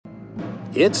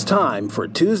It's time for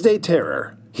Tuesday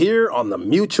Terror, here on the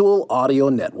Mutual Audio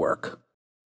Network.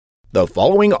 The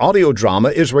following audio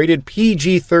drama is rated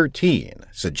PG-13,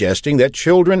 suggesting that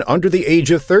children under the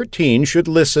age of 13 should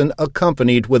listen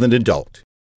accompanied with an adult.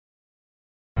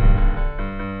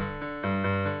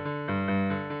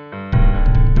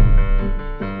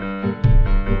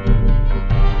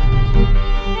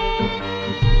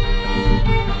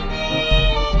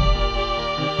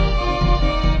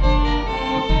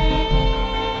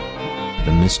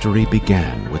 The mystery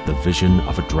began with the vision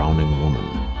of a drowning woman,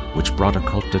 which brought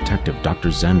occult detective Dr.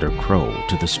 Xander Crow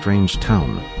to the strange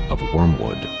town of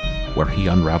Wormwood, where he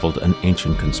unraveled an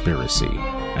ancient conspiracy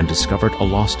and discovered a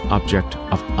lost object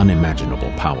of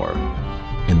unimaginable power.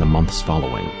 In the months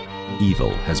following,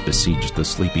 evil has besieged the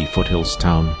sleepy foothills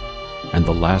town, and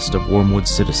the last of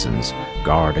Wormwood's citizens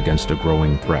guard against a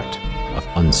growing threat of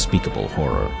unspeakable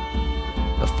horror.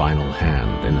 The final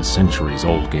hand in a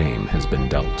centuries-old game has been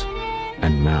dealt.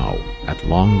 And now, at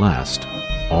long last,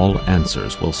 all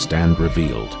answers will stand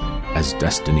revealed as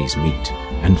destinies meet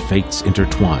and fates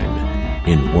intertwine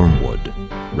in Wormwood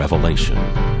Revelation.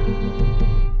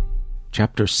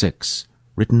 Chapter 6,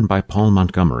 written by Paul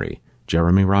Montgomery,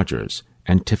 Jeremy Rogers,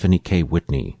 and Tiffany K.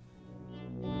 Whitney.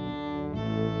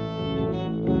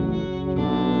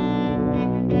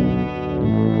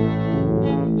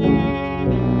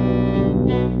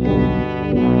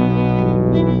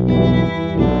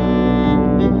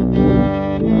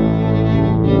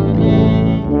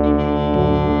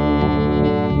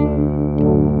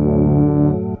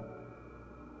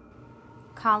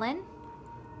 Colin?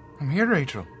 I'm here,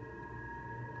 Rachel.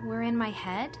 We're in my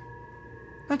head?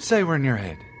 Let's say we're in your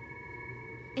head.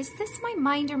 Is this my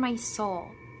mind or my soul?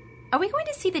 Are we going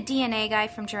to see the DNA guy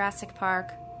from Jurassic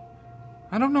Park?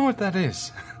 I don't know what that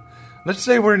is. Let's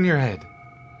say we're in your head.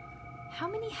 How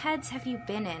many heads have you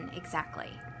been in, exactly?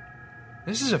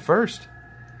 This is a first.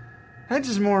 Heads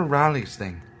is more Raleigh's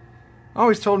thing.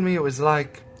 Always told me it was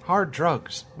like hard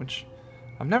drugs, which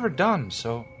I've never done,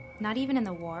 so... Not even in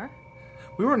the war?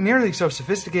 We weren't nearly so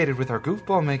sophisticated with our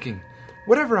goofball making.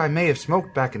 Whatever I may have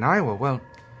smoked back in Iowa, well,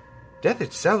 death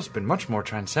itself's been much more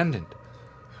transcendent.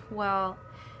 Well,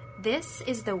 this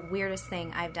is the weirdest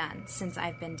thing I've done since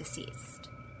I've been deceased.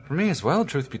 For me as well,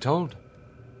 truth be told.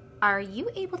 Are you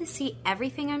able to see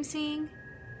everything I'm seeing?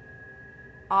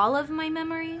 All of my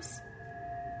memories?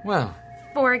 Well...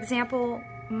 For example,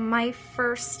 my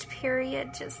first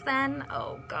period just then?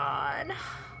 Oh, God.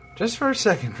 Just for a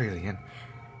second, really, and...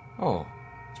 Oh,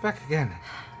 it's back again.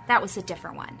 That was a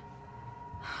different one.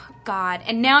 God,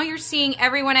 and now you're seeing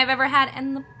everyone I've ever had,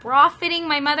 and the bra fitting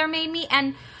my mother made me,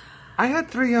 and... I had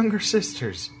 3 younger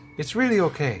sisters. It's really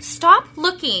okay. Stop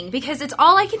looking, because it's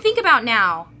all I can think about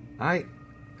now.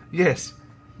 Yes,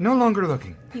 no longer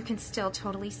looking. You can still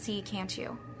totally see, can't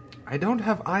you? I don't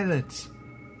have eyelids.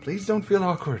 Please don't feel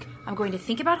awkward. I'm going to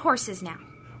think about horses now.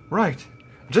 Right.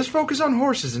 Just focus on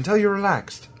horses until you're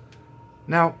relaxed.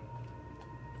 Now...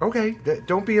 Okay,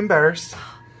 don't be embarrassed.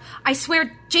 I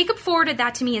swear Jacob forwarded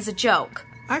that to me as a joke.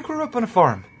 I grew up on a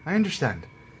farm. I understand.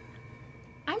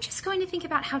 I'm just going to think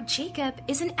about how Jacob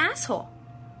is an asshole.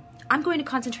 I'm going to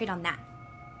concentrate on that.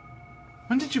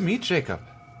 When did you meet Jacob?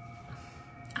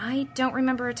 I don't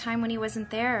remember a time when he wasn't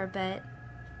there, but...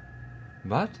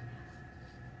 But?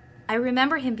 I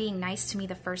remember him being nice to me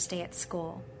the first day at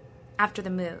school, after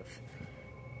the move.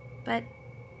 But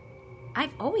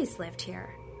I've always lived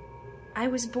here. I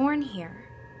was born here.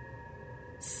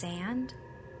 Sand,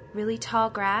 really tall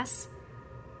grass.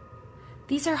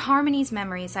 These are Harmony's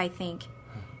memories, I think.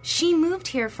 She moved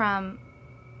here from...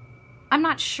 I'm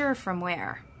not sure from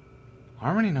where.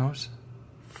 Harmony knows.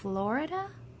 Florida?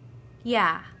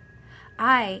 Yeah.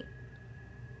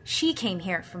 She came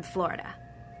here from Florida.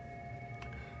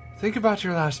 Think about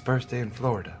your last birthday in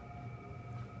Florida.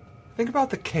 Think about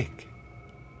the cake.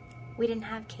 We didn't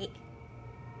have cake.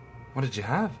 What did you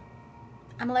have?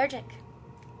 I'm allergic,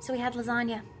 so we had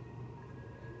lasagna.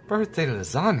 Birthday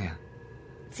lasagna?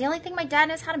 It's the only thing my dad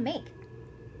knows how to make.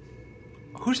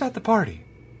 Who's at the party?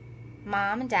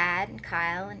 Mom and Dad and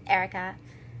Kyle and Erica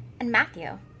and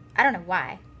Matthew. I don't know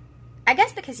why. I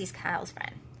guess because he's Kyle's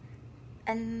friend.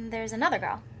 And there's another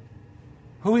girl.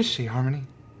 Who is she, Harmony?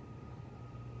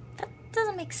 That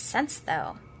doesn't make sense,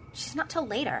 though. She's not till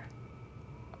later.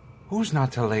 Who's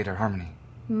not till later, Harmony?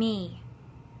 Me.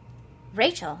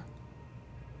 Rachel.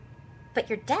 But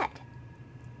you're dead.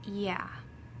 Yeah.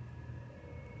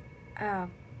 Oh,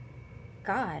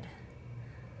 God.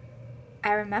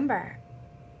 I remember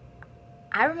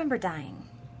dying.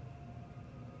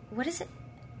 What is it?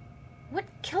 What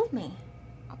killed me?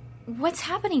 What's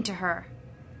happening to her?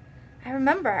 I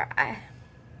remember. I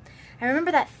I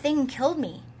remember that thing killed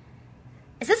me.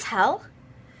 Is this hell?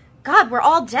 God, we're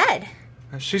all dead.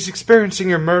 She's experiencing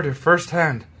your murder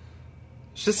firsthand.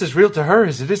 It's just as real to her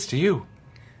as it is to you.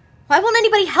 Why won't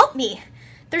anybody help me?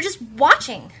 They're just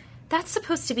watching. That's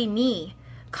supposed to be me.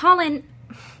 Colin,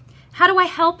 how do I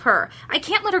help her? I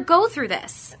can't let her go through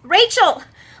this. Rachel,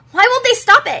 why won't they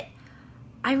stop it?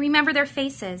 I remember their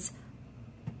faces.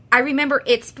 I remember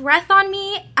its breath on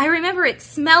me. I remember it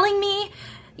smelling me.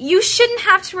 You shouldn't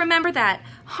have to remember that.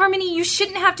 Harmony, you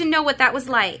shouldn't have to know what that was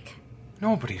like.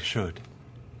 Nobody should.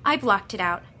 I blocked it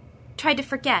out. Tried to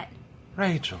forget.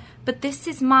 Rachel. But this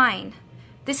is mine.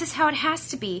 This is how it has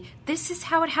to be. This is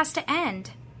how it has to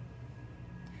end.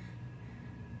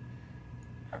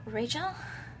 Rachel?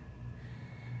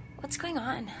 What's going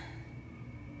on?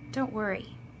 Don't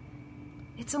worry.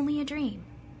 It's only a dream.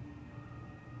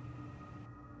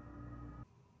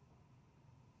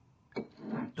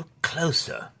 Look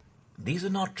closer. These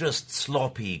are not just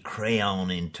sloppy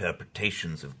crayon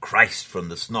interpretations of Christ from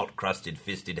the snot-crusted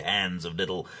fisted hands of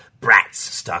little brats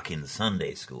stuck in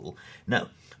Sunday school. No,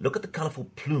 look at the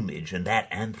colourful plumage and that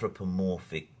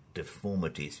anthropomorphic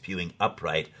deformity spewing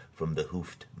upright from the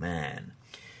hoofed man.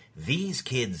 These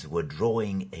kids were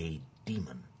drawing a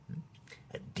demon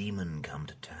come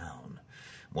to town.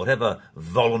 Whatever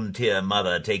volunteer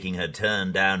mother taking her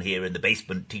turn down here in the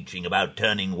basement teaching about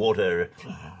turning water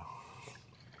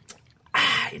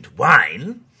into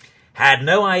wine had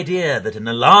no idea that an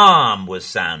alarm was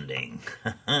sounding.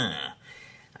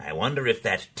 I wonder if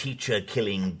that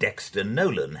teacher-killing Dexter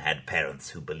Nolan had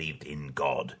parents who believed in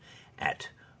God at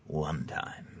one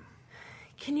time.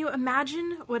 Can you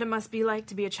imagine what it must be like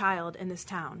to be a child in this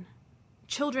town?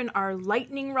 Children are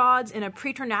lightning rods in a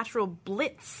preternatural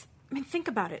blitz. I mean, think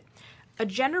about it. A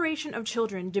generation of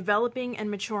children developing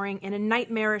and maturing in a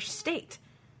nightmarish state.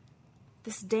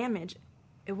 This damage,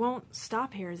 it won't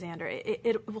stop here, Xander.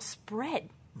 It will spread.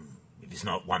 If it's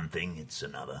not one thing, it's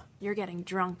another. You're getting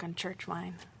drunk on church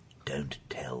wine. Don't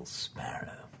tell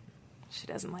Sparrow. She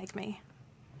doesn't like me.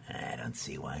 I don't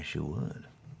see why she would.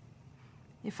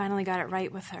 You finally got it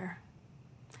right with her.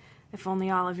 If only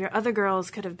all of your other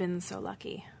girls could have been so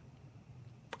lucky.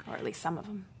 Or at least some of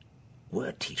them.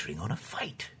 We're teetering on a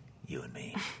fight, you and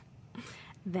me.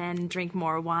 Then drink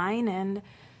more wine and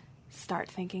start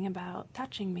thinking about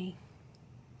touching me.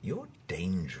 You're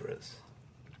dangerous.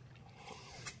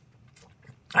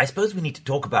 I suppose we need to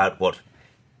talk about what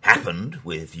happened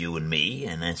with you and me,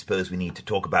 and I suppose we need to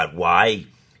talk about why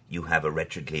you have a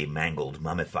wretchedly mangled,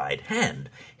 mummified hand,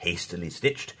 hastily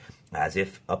stitched, as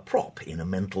if a prop in a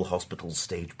mental hospital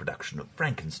stage production of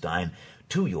Frankenstein,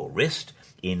 to your wrist,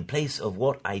 in place of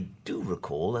what I do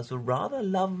recall as a rather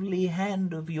lovely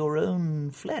hand of your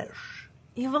own flesh.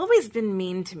 You've always been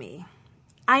mean to me.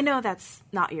 I know that's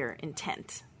not your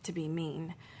intent, to be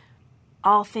mean.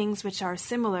 All things which are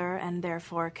similar and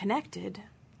therefore connected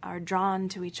are drawn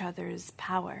to each other's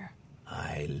power.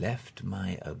 I left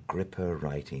my Agrippa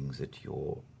writings at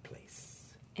your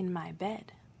place. In my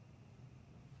bed.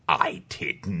 I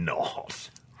did not.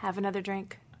 Have another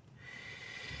drink.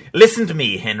 Listen to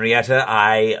me, Henrietta.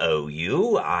 I owe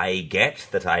you. I get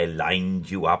that I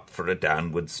lined you up for a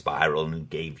downward spiral and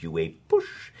gave you a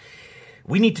push.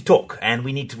 We need to talk, and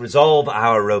we need to resolve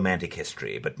our romantic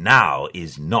history, but now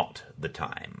is not the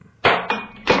time.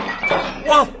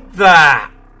 What the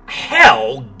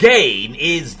hell gain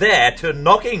is there to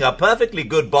knocking a perfectly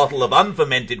good bottle of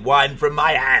unfermented wine from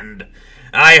my hand?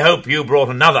 I hope you brought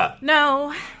another.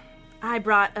 No, I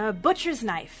brought a butcher's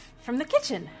knife from the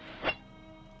kitchen.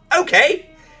 Okay,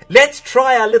 let's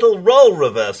try a little role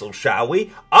reversal, shall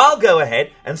we? I'll go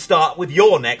ahead and start with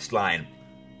your next line.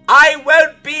 I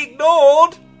won't be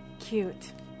ignored!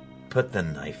 Cute. Put the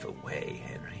knife away,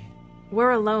 Henry.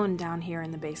 We're alone down here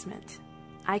in the basement.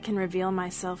 I can reveal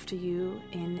myself to you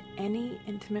in any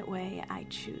intimate way I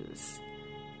choose.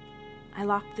 I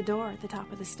locked the door at the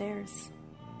top of the stairs.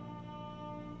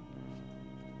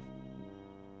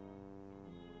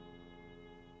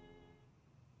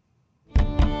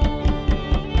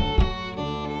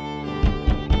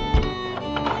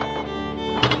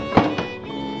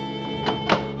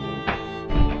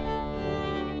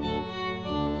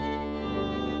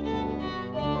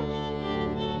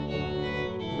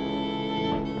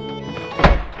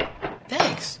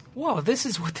 Whoa, this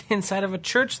is what the inside of a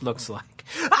church looks like.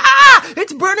 Ah!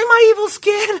 It's burning my evil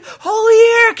skin!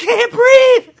 Holy air! Can't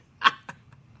breathe!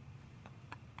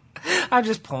 I'm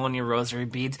just pulling your rosary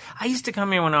beads. I used to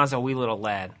come here when I was a wee little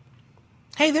lad.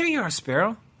 Hey, there you are,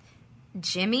 Sparrow.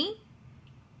 Jimmy?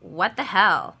 What the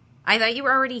hell? I thought you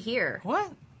were already here.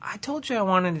 What? I told you I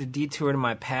wanted a detour to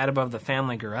my pad above the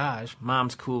family garage.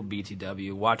 Mom's cool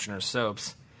BTW, watching her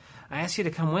soaps. I asked you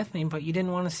to come with me, but you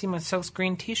didn't want to see my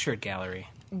silkscreen t-shirt gallery.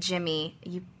 Jimmy,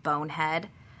 you bonehead.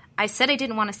 I said I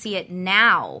didn't want to see it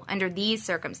now, under these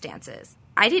circumstances.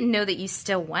 I didn't know that you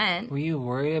still went. Were you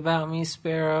worried about me,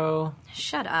 Sparrow?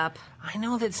 Shut up. I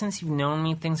know that since you've known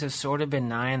me, things have sort of been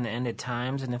nigh on the end of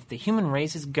times, and if the human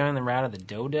race is going the route of the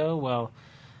dodo, well,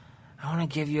 I want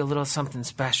to give you a little something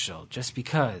special, just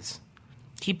because.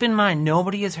 Keep in mind,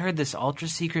 nobody has heard this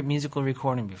ultra-secret musical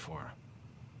recording before.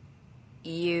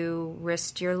 You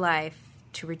risked your life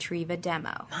to retrieve a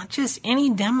demo. Not just any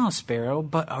demo, Sparrow,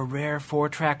 but a rare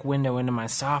 4-track window into my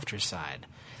softer side.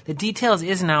 The details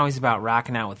isn't always about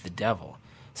rocking out with the devil.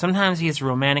 Sometimes he has a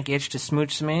romantic itch to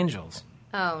smooch some angels.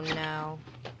 Oh, no.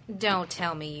 Don't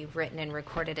tell me you've written and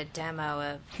recorded a demo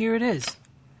of... Here it is.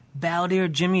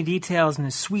 Balladeer Jimmy Details and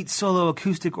his sweet solo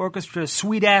acoustic orchestra,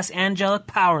 sweet-ass angelic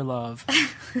power love.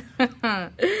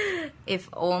 If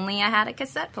only I had a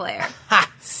cassette player.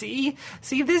 Ha! See?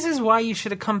 See, this is why you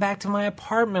should have come back to my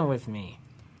apartment with me.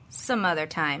 Some other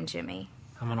time, Jimmy.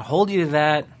 I'm gonna hold you to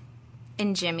that.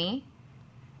 And Jimmy,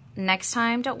 next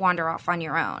time, don't wander off on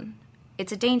your own.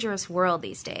 It's a dangerous world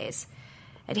these days.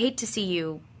 I'd hate to see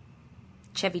you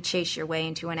Chevy Chase your way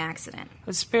into an accident.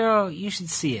 But Sparrow, you should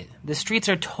see it. The streets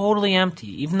are totally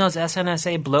empty. Even those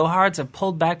SNSA blowhards have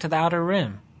pulled back to the outer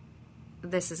rim.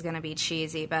 This is going to be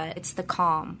cheesy, but it's the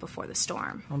calm before the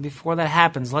storm. Well, before that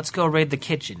happens, let's go raid the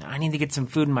kitchen. I need to get some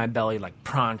food in my belly, like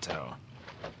pronto.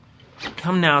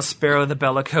 Come now, Sparrow the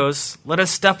bellicose. Let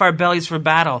us stuff our bellies for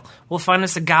battle. We'll find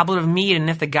us a goblet of meat, and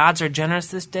if the gods are generous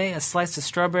this day, a slice of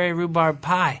strawberry rhubarb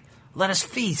pie. Let us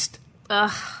feast.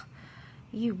 Ugh,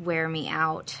 you wear me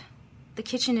out. The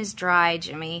kitchen is dry,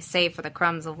 Jimmy, save for the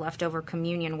crumbs of leftover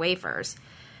communion wafers.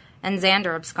 And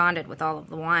Xander absconded with all of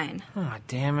the wine. Oh,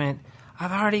 damn it.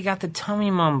 I've already got the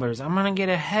tummy mumblers. I'm gonna get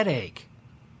a headache.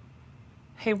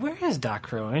 Hey, where is Doc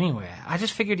Crow anyway? I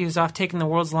just figured he was off taking the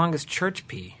world's longest church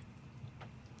pee.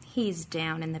 He's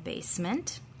down in the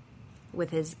basement with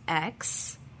his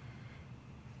ex.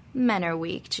 Men are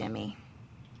weak, Jimmy.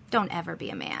 Don't ever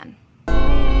be a man.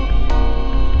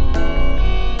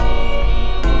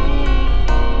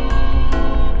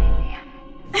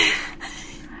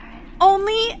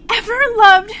 Only ever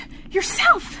loved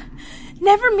yourself.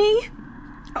 Never me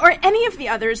or any of the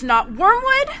others. Not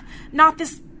Wormwood, not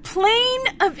this plane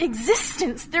of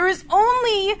existence. There is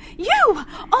only you.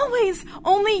 Always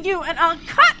only you. And I'll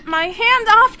cut my hand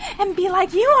off and be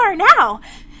like you are now.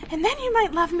 And then you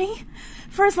might love me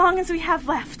for as long as we have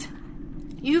left.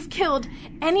 You've killed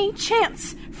any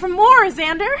chance for more,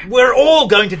 Xander. We're all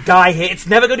going to die here. It's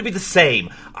never going to be the same.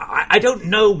 I don't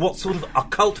know what sort of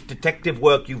occult detective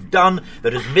work you've done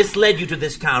that has misled you to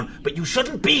this town, but you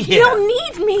shouldn't be here. You don't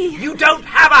need me. You don't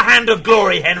have a hand of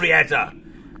glory, Henrietta.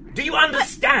 Do you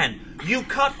understand? You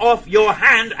cut off your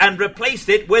hand and replaced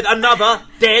it with another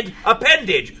dead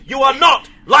appendage. You are not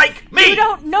like me. You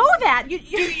don't know that. Do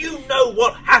you know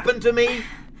what happened to me?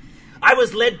 I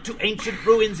was led to ancient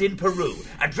ruins in Peru.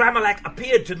 Adramelech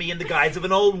appeared to me in the guise of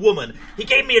an old woman. He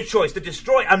gave me a choice to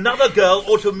destroy another girl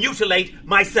or to mutilate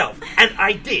myself. And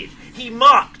I did. He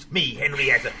marked me,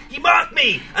 Henrietta. He marked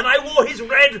me, and I wore his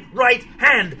red right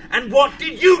hand. And what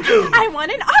did you do? I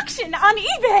won an auction on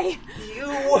eBay. You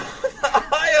were the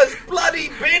highest bloody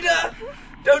bidder.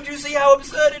 Don't you see how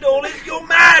absurd it all is? You're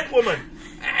mad, woman.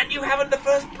 And you haven't the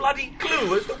first bloody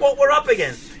clue as to what we're up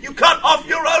against. You cut off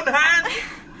your own hand?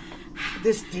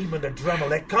 This demon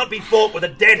Adramelech can't be fought with a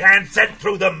dead hand sent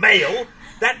through the mail.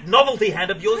 That novelty hand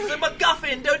of yours is a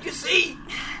MacGuffin, don't you see?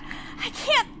 I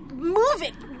can't move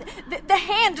it. The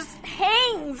hand just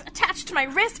hangs attached to my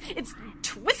wrist. It's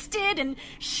twisted and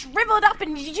shriveled up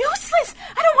and useless.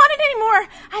 I don't want it anymore.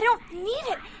 I don't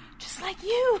need it. Just like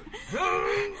you.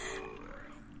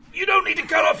 You don't need to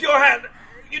cut off your hand.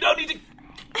 You don't need to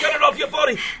cut it off your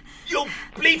body. You'll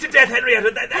bleed to death,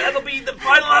 Henrietta. That'll be the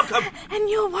final outcome. And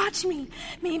you'll watch me.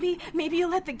 Maybe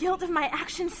you'll let the guilt of my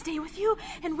actions stay with you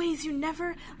in ways you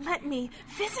never let me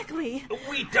physically.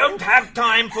 We don't have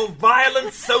time for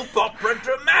violent soap opera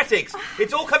dramatics.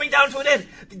 It's all coming down to an end.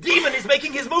 The demon is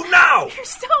making his move now. You're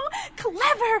so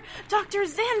clever, Dr.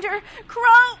 Xander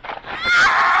Crow.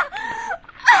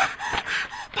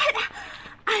 But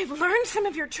I've learned some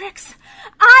of your tricks.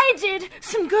 I did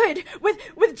some good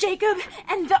with Jacob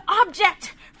and the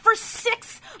object. For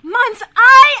 6 months,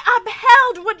 I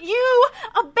upheld what you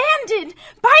abandoned,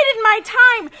 bided my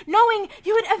time, knowing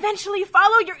you would eventually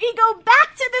follow your ego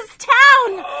back to this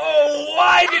town. Oh,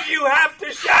 why did you have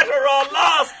to shatter our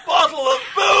last bottle of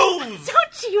booze?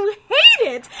 Don't you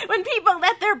hate it when people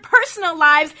let their personal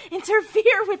lives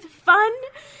interfere with fun?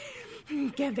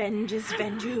 Gevenges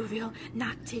venjuvel,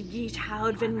 nachtigit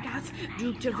houd vengas,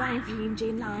 drukte van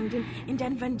vien langden, in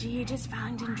den vandiges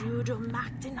vanden judo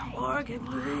machten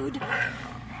horgevloed.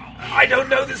 I don't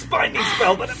know this binding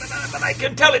spell, but I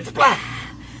can tell it's black.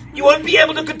 You won't be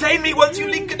able to contain me once you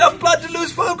leak enough blood to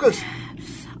lose focus.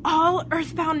 All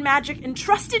earthbound magic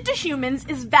entrusted to humans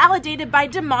is validated by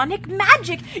demonic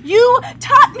magic. You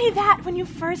taught me that when you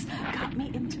first got me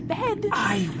into bed.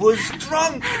 I was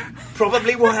drunk.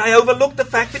 Probably why I overlooked the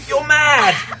fact that you're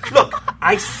mad. Look,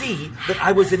 I see that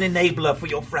I was an enabler for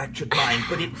your fractured mind,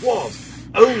 but it was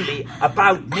only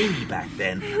about me back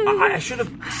then. I should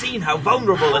have seen how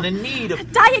vulnerable and in need of...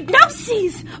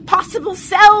 Diagnoses! Possible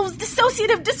selves,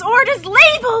 dissociative disorders,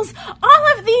 labels!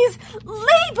 All of these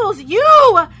labels!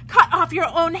 You cut off your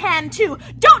own hand, too!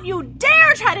 Don't you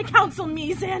dare try to counsel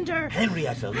me, Xander!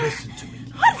 Henrietta, listen to me.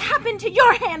 What happened to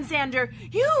your hand, Xander?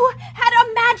 You had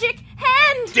a magic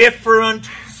hand! Different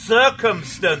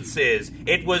circumstances.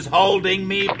 It was holding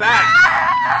me back.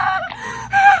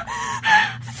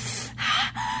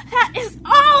 That is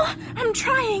all I'm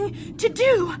trying to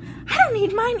do. I don't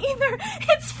need mine either.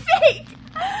 It's fake.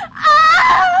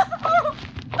 Ah!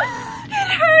 It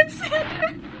hurts,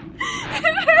 Xander.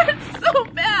 It hurts so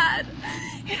bad.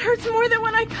 It hurts more than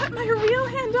when I cut my real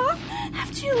hand off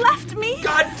after you left me.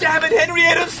 God damn it,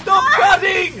 Henrietta, stop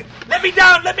cutting! Let me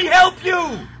down, let me help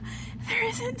you! There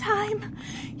isn't time.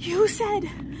 You said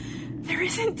there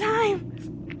isn't time.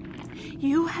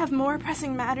 You have more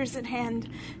pressing matters at hand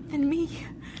than me.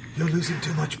 You're losing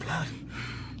too much blood.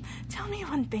 Tell me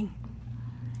one thing.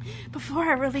 Before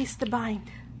I release the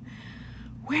bind,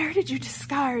 where did you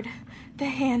discard the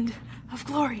hand of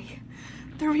glory?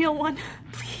 The real one,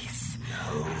 please.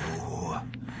 No.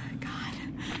 God,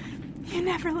 you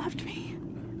never loved me.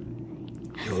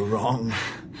 You're wrong.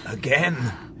 Again.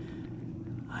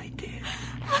 I did.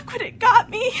 Look what it got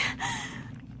me.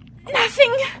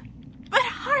 Nothing but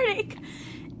heartache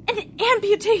and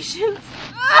amputations.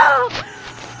 Oh!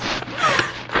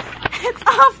 It's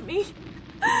off me.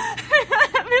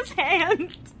 This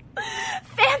hand.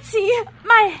 Fancy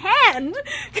my hand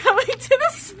going to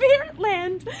the spirit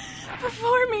land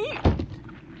before me.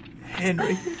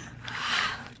 Henry,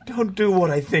 don't do what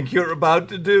I think you're about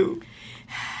to do.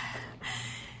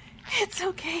 It's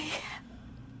okay.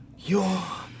 You're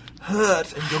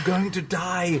hurt and you're going to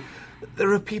die.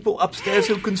 There are people upstairs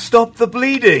who can stop the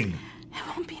bleeding. It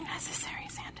won't be necessary,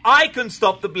 Xander. I can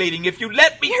stop the bleeding if you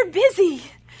let me. You're busy.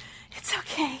 It's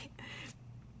okay.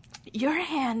 Your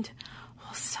hand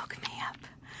will soak me up.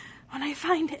 When I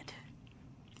find it,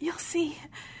 you'll see.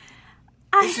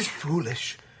 This is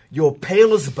foolish. You're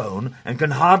pale as a bone and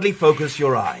can hardly focus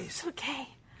your eyes. It's okay.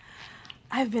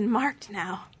 I've been marked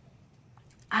now.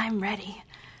 I'm ready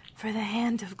for the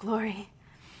hand of glory.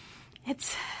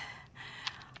 It's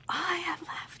all I have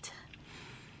left.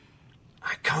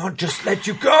 I can't just let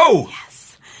you go.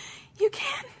 Yes, you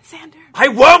can, Xander. I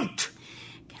won't.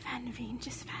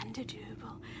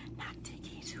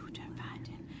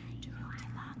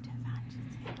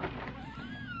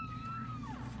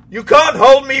 You can't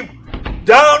hold me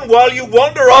down while you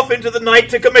wander off into the night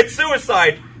to commit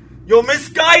suicide. You're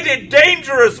misguided,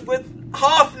 dangerous, with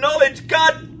half knowledge.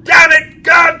 God damn it!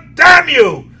 God damn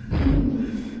you!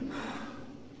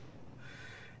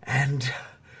 And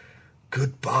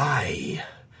goodbye,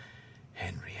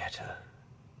 Henrietta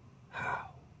Howe.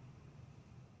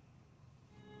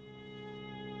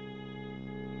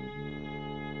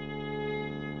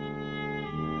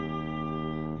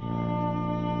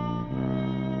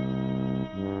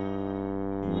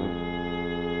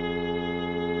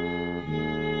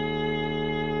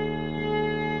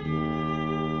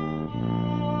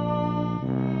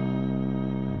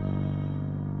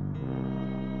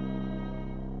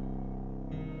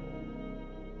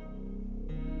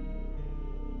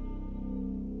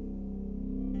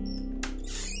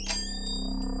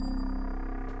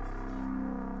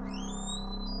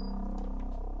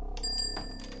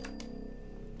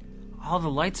 All the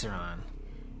lights are on.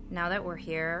 Now that we're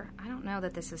here, I don't know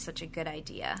that this is such a good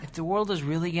idea. If the world is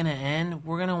really gonna end,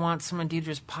 we're gonna want some of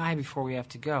Deidre's pie before we have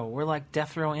to go. We're like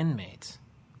death row inmates.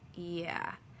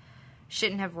 Yeah.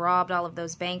 Shouldn't have robbed all of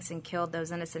those banks and killed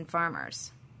those innocent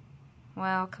farmers.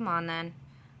 Well, come on then.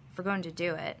 If we're going to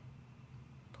do it.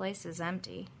 Place is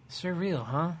empty. Surreal,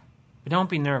 huh? But don't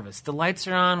be nervous. The lights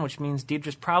are on, which means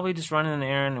Deidre's probably just running an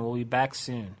errand and we'll be back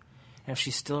soon. And if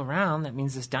she's still around, that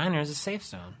means this diner is a safe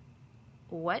zone.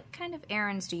 What kind of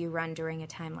errands do you run during a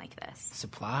time like this?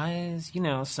 Supplies,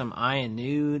 some eye and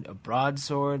nude, a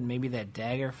broadsword, maybe that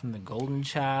dagger from the Golden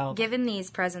Child. Given these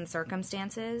present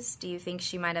circumstances, do you think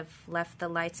she might have left the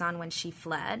lights on when she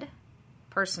fled?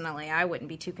 Personally, I wouldn't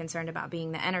be too concerned about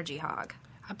being the energy hog.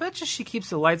 I bet you she keeps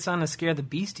the lights on to scare the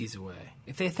beasties away.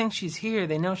 If they think she's here,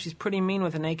 they know she's pretty mean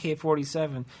with an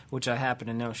AK-47, which I happen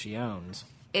to know she owns.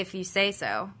 If you say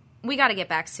so. We gotta get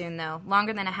back soon, though.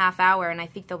 Longer than a half hour, and I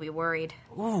think they'll be worried.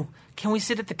 Ooh, can we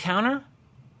sit at the counter?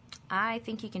 I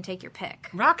think you can take your pick.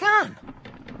 Rock on!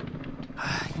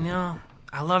 You know,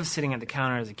 I loved sitting at the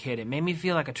counter as a kid. It made me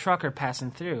feel like a trucker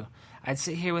passing through. I'd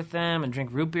sit here with them and drink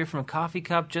root beer from a coffee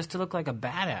cup just to look like a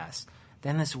badass.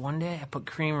 Then this one day, I put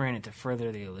creamer in it to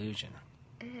further the illusion.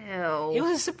 Ew. It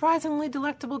was a surprisingly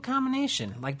delectable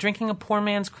combination, like drinking a poor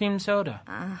man's cream soda.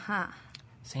 Uh-huh.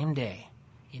 Same day,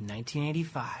 in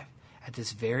 1985, at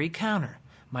this very counter,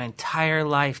 my entire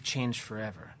life changed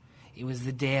forever. It was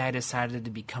the day I decided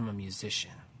to become a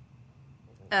musician.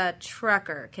 A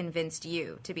trucker convinced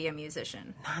you to be a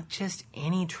musician. Not just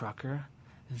any trucker,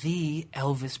 the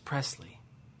Elvis Presley.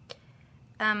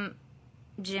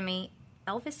 Jimmy,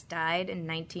 Elvis died in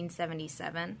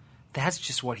 1977. That's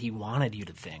just what he wanted you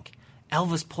to think.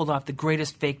 Elvis pulled off the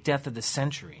greatest fake death of the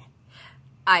century.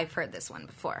 I've heard this one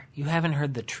before. You haven't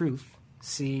heard the truth.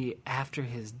 See, after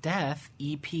his death,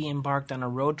 E.P. embarked on a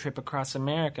road trip across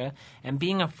America, and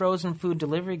being a frozen food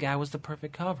delivery guy was the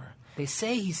perfect cover. They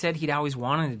say he said he'd always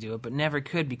wanted to do it, but never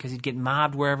could because he'd get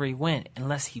mobbed wherever he went,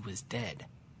 unless he was dead.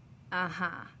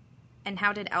 Uh-huh. And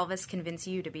how did Elvis convince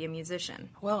you to be a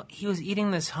musician? Well, he was eating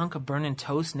this hunk of burning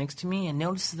toast next to me and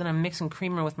notices that I'm mixing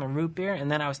creamer with my root beer, and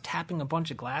then I was tapping a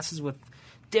bunch of glasses with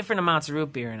different amounts of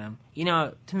root beer in them, you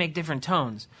know, to make different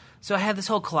tones. So I had this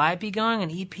whole calliope going,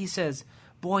 and EP says,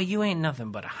 "Boy, you ain't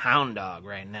nothing but a hound dog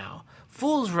right now.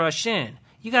 Fools rush in.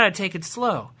 You gotta take it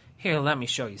slow. Here, let me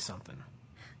show you something."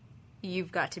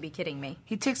 You've got to be kidding me.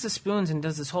 He takes the spoons and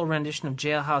does this whole rendition of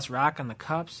Jailhouse Rock on the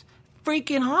cups.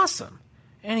 Freaking awesome.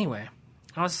 Anyway,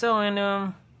 I was so into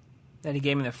him that he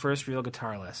gave me the first real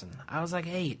guitar lesson. I was like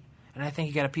 8, and I think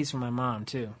he got a piece from my mom,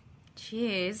 too.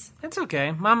 Jeez. That's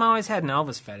okay. Mom always had an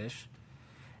Elvis fetish.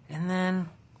 And then,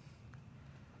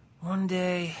 one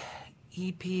day,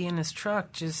 EP in his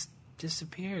truck just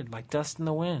disappeared like dust in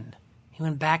the wind. He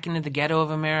went back into the ghetto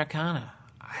of Americana.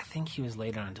 I think he was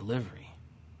late on a delivery.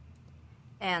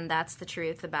 And that's the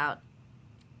truth about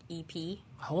EP?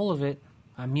 Whole of it.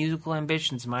 My musical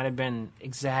ambitions might have been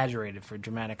exaggerated for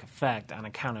dramatic effect on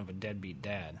account of a deadbeat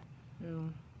dad.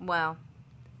 Well,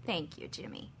 thank you,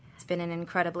 Jimmy. It's been an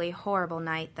incredibly horrible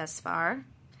night thus far.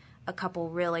 A couple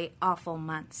really awful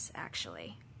months,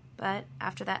 actually. But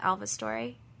after that Elvis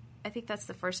story, I think that's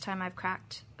the first time I've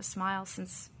cracked a smile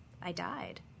since I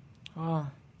died.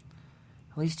 Well,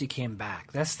 at least you came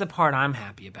back. That's the part I'm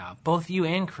happy about. Both you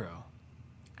and Crow.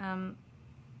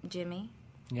 Jimmy?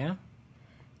 Yeah?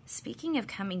 Speaking of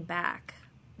coming back,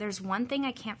 there's one thing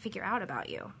I can't figure out about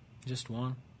you. Just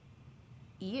one?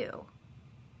 You.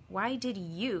 Why did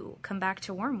you come back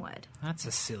to Wormwood? That's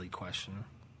a silly question.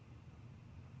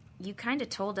 You kind of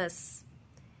told us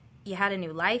you had a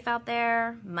new life out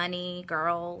there, money,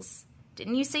 girls.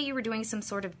 Didn't you say you were doing some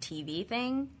sort of TV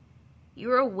thing? You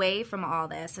were away from all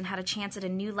this and had a chance at a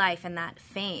new life and that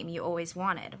fame you always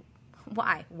wanted.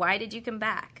 Why? Why did you come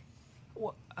back?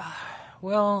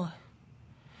 Well,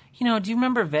 you know, do you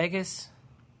remember Vegas?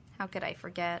 How could I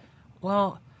forget?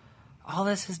 Well, all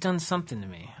this has done something to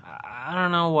me. I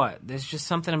don't know what. There's just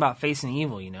something about facing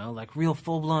evil, you know, like real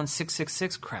full-blown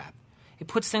 666 crap. It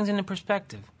puts things into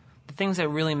perspective. The things that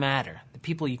really matter. The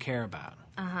people you care about.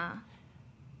 Uh-huh.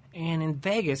 And in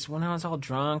Vegas, when I was all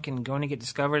drunk and going to get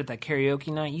discovered at that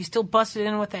karaoke night, you still busted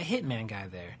in with that hitman guy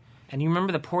there. And you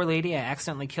remember the poor lady I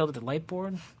accidentally killed at the light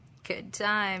board? Good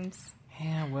times.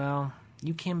 Yeah, well,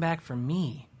 you came back for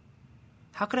me.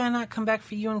 How could I not come back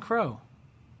for you and Crow?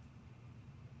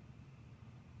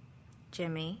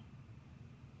 Jimmy,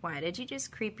 why did you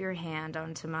just creep your hand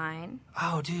onto mine?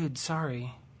 Oh, dude,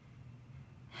 sorry.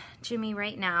 Jimmy,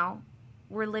 right now,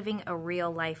 we're living a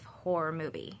real-life horror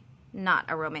movie, not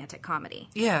a romantic comedy.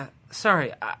 Yeah,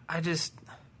 sorry. I just...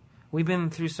 We've been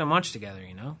through so much together,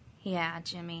 you know? Yeah,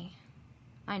 Jimmy.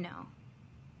 I know.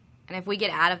 And if we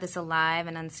get out of this alive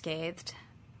and unscathed,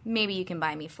 maybe you can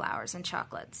buy me flowers and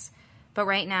chocolates. But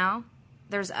right now,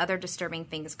 there's other disturbing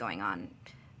things going on.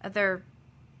 Other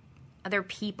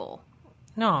people.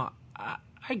 No,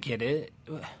 I get it.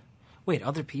 Wait,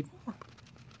 other people?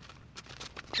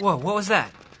 Whoa, what was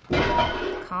that?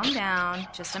 Calm down,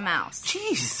 just a mouse.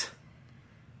 Jeez!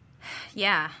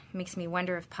 Yeah, makes me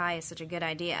wonder if pie is such a good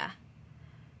idea.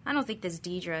 I don't think this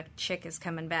Deidre chick is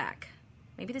coming back.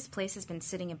 Maybe this place has been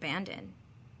sitting abandoned.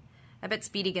 I bet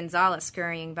Speedy Gonzales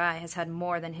scurrying by has had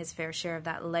more than his fair share of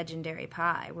that legendary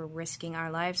pie we're risking our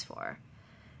lives for,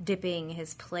 dipping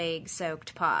his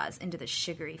plague-soaked paws into the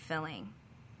sugary filling.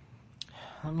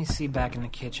 Let me see back in the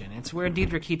kitchen. It's where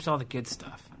Deidre keeps all the good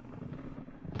stuff.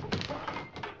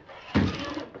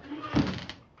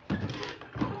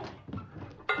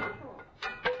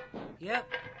 Yep.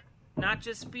 Not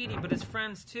just Speedy, but his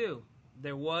friends, too.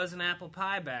 There was an apple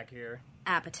pie back here.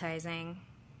 Appetizing.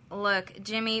 Look,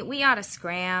 Jimmy, we ought to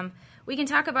scram. We can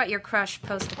talk about your crush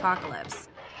post-apocalypse.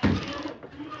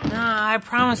 Nah, I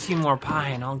promised you more pie,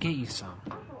 and I'll get you some.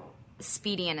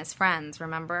 Speedy and his friends,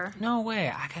 remember? No way,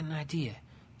 I got an idea.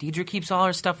 Deidre keeps all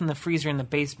her stuff in the freezer in the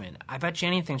basement. I bet you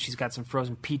anything she's got some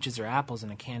frozen peaches or apples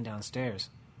in a can downstairs.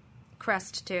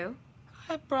 Crust, too?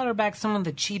 I brought her back some of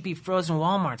the cheapy frozen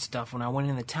Walmart stuff when I went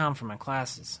into town for my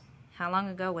classes. How long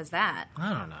ago was that?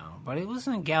 I don't know, but it was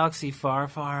in a galaxy far,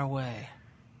 far away.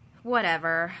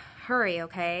 Whatever. Hurry,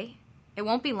 okay? It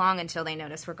won't be long until they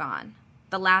notice we're gone.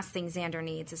 The last thing Xander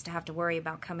needs is to have to worry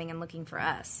about coming and looking for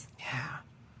us. Yeah.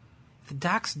 If the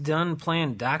doc's done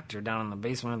playing doctor down in the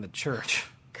basement of the church.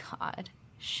 God,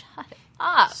 shut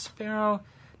up. Sparrow,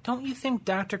 don't you think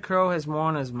Dr. Crow has more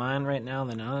on his mind right now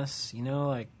than us? You know,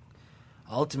 like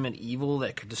ultimate evil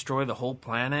that could destroy the whole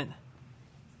planet?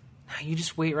 Now, you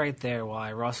just wait right there while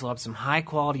I rustle up some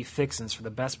high-quality fixins for the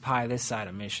best pie this side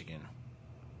of Michigan.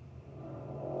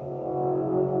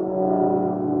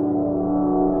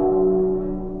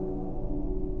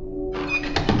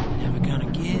 Never gonna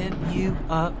give you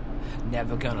up,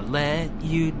 never gonna let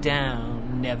you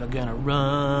down, never gonna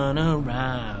run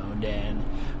around and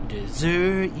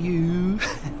desert you.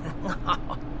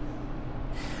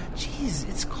 Jeez,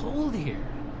 it's cold here.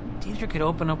 Deidre could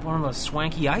open up one of those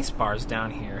swanky ice bars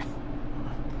down here.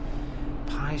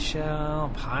 Pie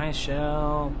shell, pie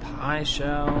shell, pie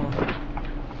shell.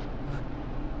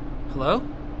 Hello?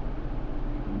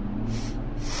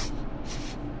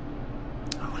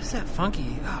 Oh, what is that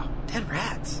funky? Oh, dead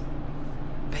rats.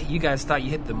 Bet you guys thought you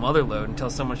hit the mother lode until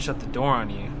someone shut the door on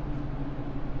you.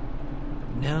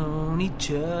 Known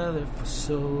each other for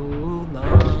so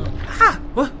long. Ah!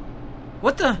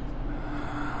 What the?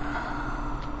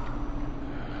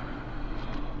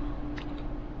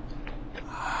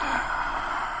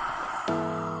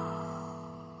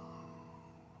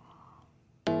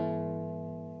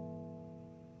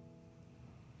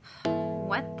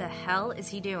 What the hell is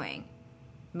he doing?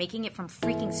 Making it from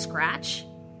freaking scratch?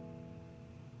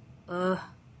 Ugh.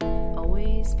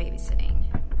 Always babysitting.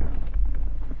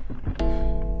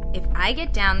 If I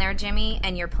get down there, Jimmy,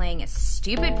 and you're playing a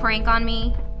stupid prank on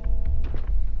me...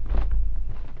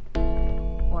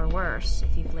 Or worse,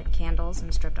 if you've lit candles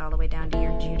and stripped all the way down to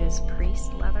your Judas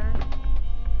Priest leather...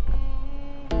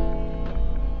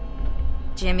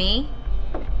 Jimmy?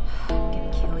 I'm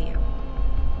gonna kill you.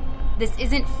 This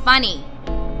isn't funny.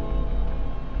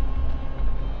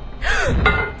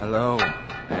 Hello,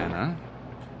 Anna.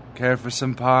 Care for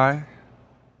some pie?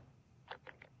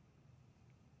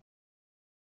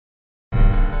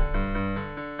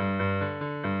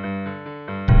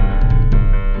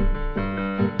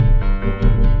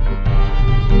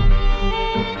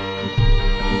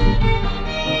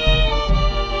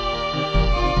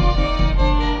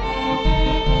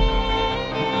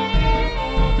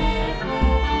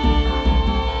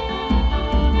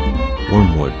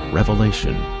 Wormwood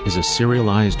Revelation is a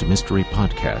serialized mystery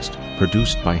podcast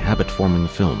produced by Habit Forming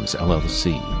Films,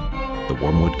 LLC. The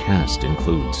Wormwood cast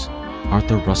includes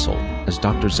Arthur Russell as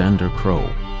Dr. Xander Crow,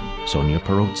 Sonia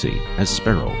Perozzi as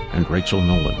Sparrow and Rachel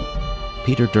Nolan,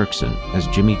 Peter Dirksen as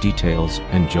Jimmy Details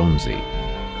and Jonesy,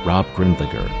 Rob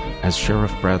Grindliger as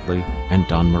Sheriff Bradley and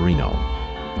Don Marino,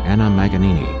 Anna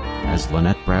Maganini as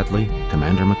Lynette Bradley,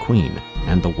 Commander McQueen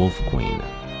and the Wolf Queen,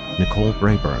 Nicole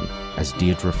Brayburn as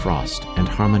Deidre Frost and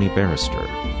Harmony Barrister,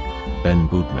 Ben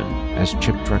Boodman as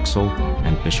Chip Drexel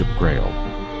and Bishop Grail,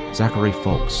 Zachary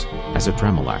Folks as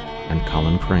Adremelak and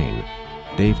Colin Crane,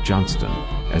 Dave Johnston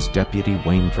as Deputy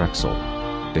Wayne Drexel,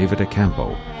 David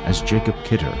Acampo as Jacob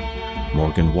Kidder,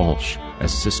 Morgan Walsh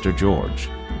as Sister George,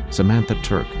 Samantha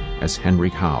Turk as Henry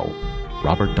Howe,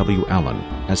 Robert W. Allen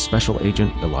as Special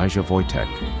Agent Elijah Wojtek,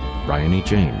 Ryan E.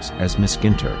 James as Miss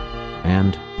Ginter,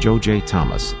 and Joe J.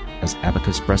 Thomas as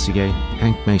Abacus Bressier,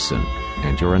 Hank Mason,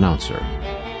 and your announcer.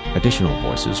 Additional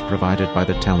voices provided by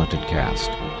the talented cast.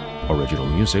 Original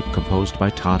music composed by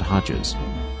Todd Hodges.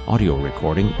 Audio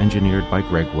recording engineered by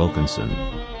Greg Wilkinson.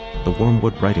 The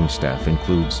Wormwood writing staff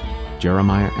includes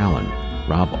Jeremiah Allen,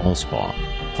 Rob Alspaugh,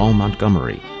 Paul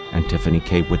Montgomery, and Tiffany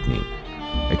K. Whitney.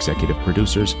 Executive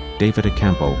producers David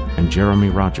Acampo and Jeremy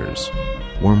Rogers.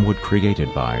 Wormwood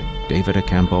created by David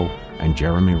Acampo and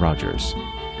Jeremy Rogers.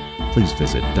 Please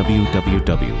visit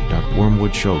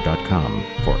www.wormwoodshow.com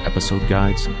for episode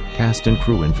guides, cast and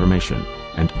crew information,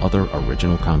 and other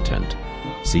original content.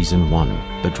 Season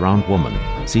 1, The Drowned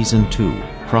Woman, Season 2,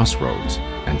 Crossroads,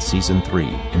 and Season 3,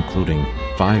 including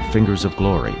 5 Fingers of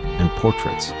Glory and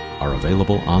Portraits, are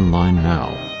available online now.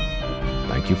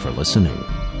 Thank you for listening,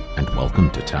 and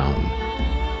welcome to town.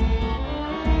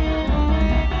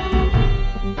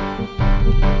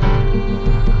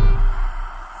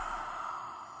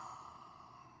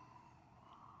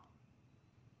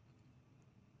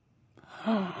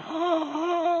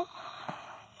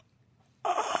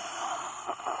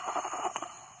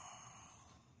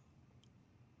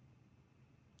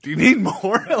 Do you need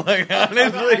more? Like,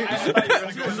 honestly. I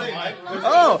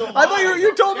thought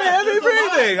you told me heavy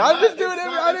breathing. I'm just doing it.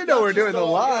 I didn't know we were doing the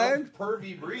line.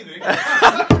 Pervy breathing.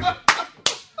 I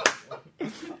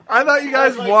thought you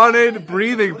guys wanted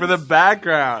breathing for the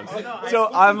background. So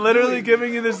I'm literally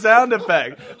giving you the sound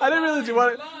effect. I didn't really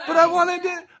want it, but I wanted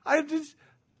it.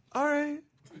 All right.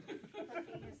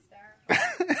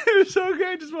 It was so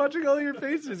great just watching all your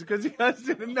faces because you guys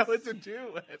didn't know what to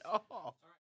do at all.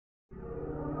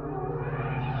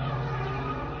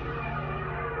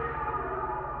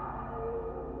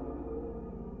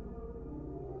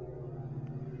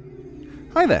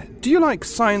 Hi there, do you like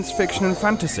science fiction and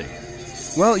fantasy?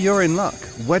 Well, you're in luck.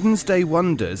 Wednesday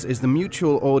Wonders is the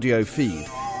Mutual audio feed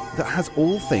that has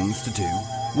all things to do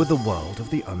with the world of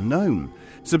the unknown.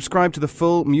 Subscribe to the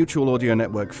full Mutual Audio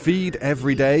Network feed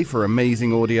every day for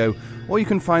amazing audio, or you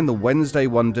can find the Wednesday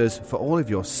Wonders for all of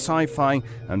your sci-fi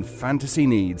and fantasy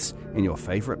needs in your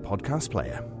favorite podcast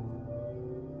player.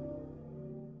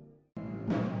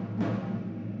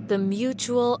 The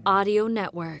Mutual Audio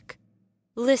Network.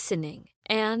 Listening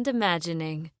and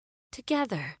imagining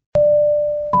together.